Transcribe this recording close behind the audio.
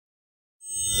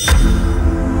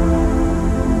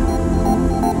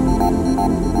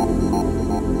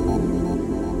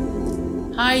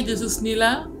Hi, this is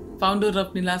Nila, founder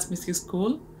of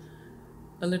Nila'sMysticSchool.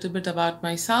 A little bit about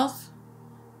myself.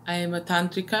 I am a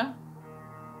tantrika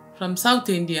from South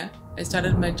India. I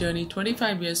started my journey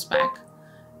 25 years back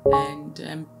and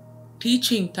I'm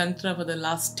teaching Tantra for the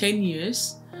last 10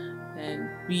 years. And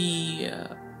we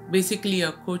basically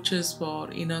are coaches for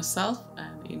inner self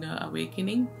and inner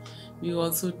awakening. We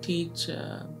also teach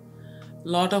a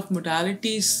lot of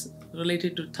modalities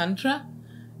related to Tantra.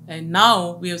 And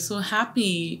now we are so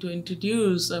happy to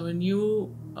introduce our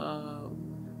new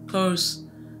course,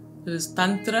 that is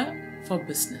Tantra for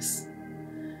Business.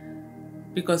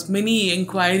 Because many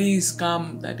inquiries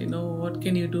come that, what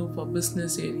can you do for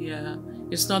business area?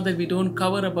 It's not that we don't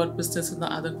cover about business in the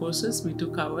other courses, we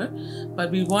do cover, but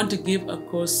we want to give a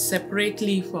course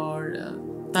separately for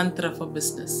Tantra for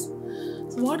Business.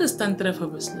 So what is Tantra for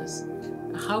Business?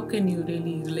 How can you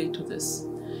really relate to this?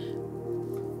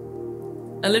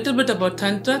 A little bit about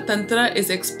Tantra. Tantra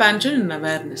is expansion and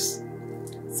awareness.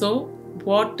 So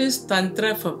what is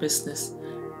Tantra for Business?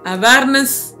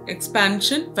 Awareness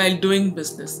expansion while doing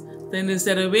business. Then is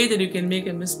there a way that you can make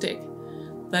a mistake?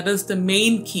 That is the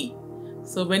main key.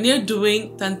 So when you're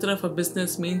doing Tantra for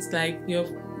Business means like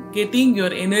you're getting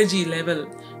your energy level,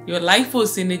 your life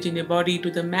force energy in your body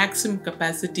to the maximum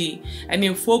capacity and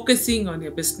you're focusing on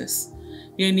your business.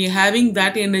 When you're having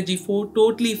that energy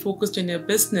totally focused on your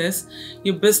business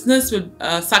will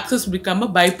success will become a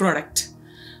byproduct.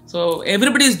 So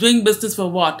everybody is doing business for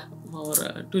what? For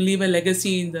to leave a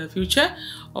legacy in the future,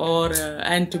 or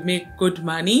and to make good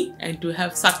money and to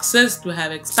have success, to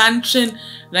have expansion,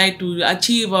 right? To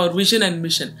achieve our vision and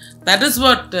mission. That is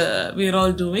what we're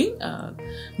all doing,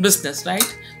 business,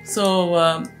 right?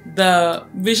 So the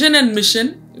vision and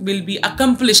mission will be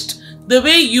accomplished the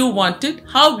way you want it,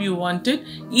 how you want it,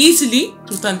 easily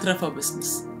through Tantra for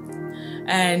Business.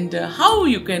 And how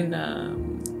you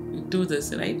can do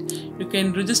this, right? You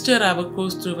can register our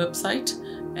course through website,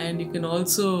 and you can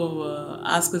also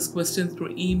ask us questions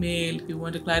through email if you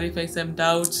want to clarify some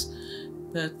doubts.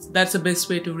 That's the best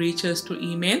way to reach us, through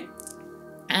email.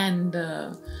 And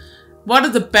what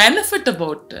is the benefit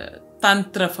about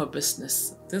Tantra for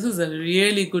Business? This is a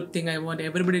really good thing. I want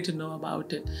everybody to know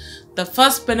about it. The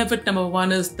first benefit, number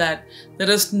one, is that there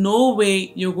is no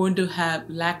way you're going to have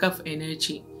lack of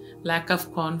energy, lack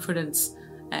of confidence,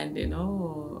 and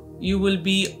you will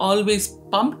be always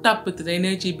pumped up with the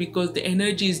energy because the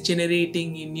energy is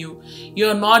generating in you.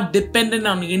 You're not dependent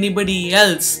on anybody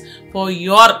else for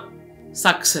your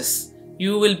success.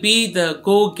 You will be the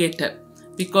go-getter,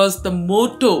 because the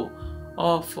motto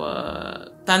of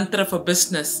Tantra for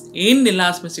Business in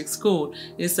Nila'sMysticSchool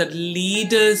is that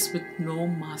leaders with no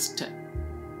master.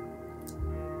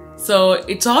 So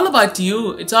it's all about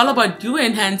you. It's all about you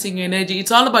enhancing energy.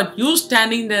 It's all about you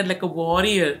standing there like a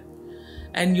warrior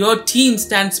and your team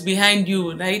stands behind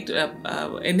you, right?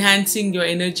 Enhancing your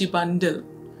energy bundle.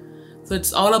 So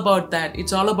it's all about that.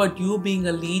 It's all about you being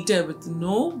a leader with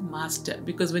no master.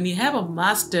 Because when you have a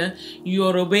master, you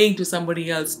are obeying to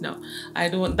somebody else. No,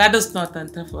 that is not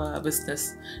Tantra for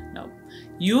Business. No,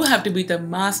 you have to be the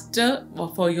master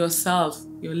for yourself,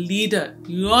 your leader.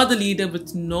 You are the leader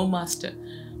with no master.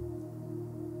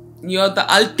 You are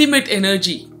the ultimate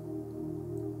energy.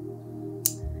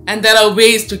 And there are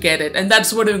ways to get it. And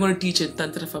that's what we're going to teach in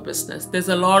Tantra for Business. There's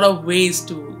a lot of ways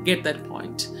to get that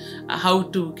point. How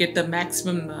to get the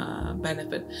maximum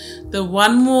benefit. The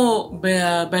one more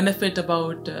benefit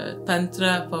about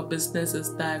Tantra for Business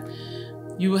is that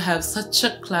you have such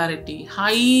a clarity,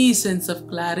 high sense of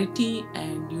clarity,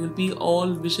 and you will be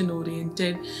all vision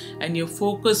oriented, and your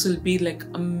focus will be like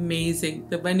amazing.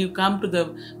 When you come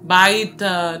to by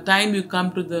the time you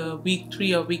come to the week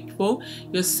 3 or week 4,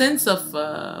 your sense of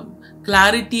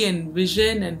clarity and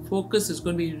vision and focus is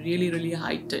going to be really, really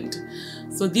heightened.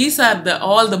 So these are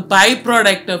all the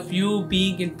byproduct of you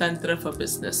being in Tantra for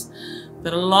Business.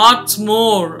 There are lots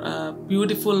more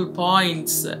beautiful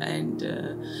points and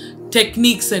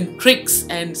techniques and tricks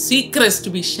and secrets to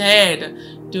be shared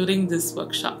during this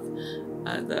workshop.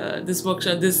 This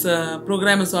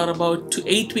program is all about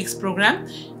 8 weeks program.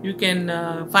 You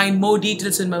can find more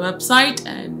details in my website,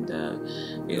 and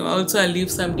also I'll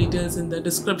leave some details in the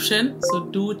description. So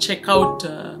do check out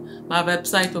my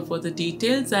website for further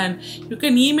details, and you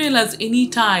can email us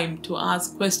anytime to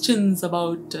ask questions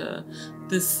about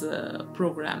this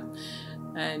program.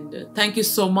 And thank you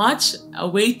so much.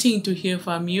 Waiting to hear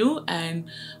from you, and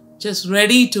just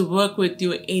ready to work with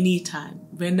you anytime,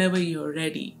 whenever you're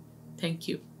ready. Thank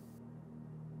you.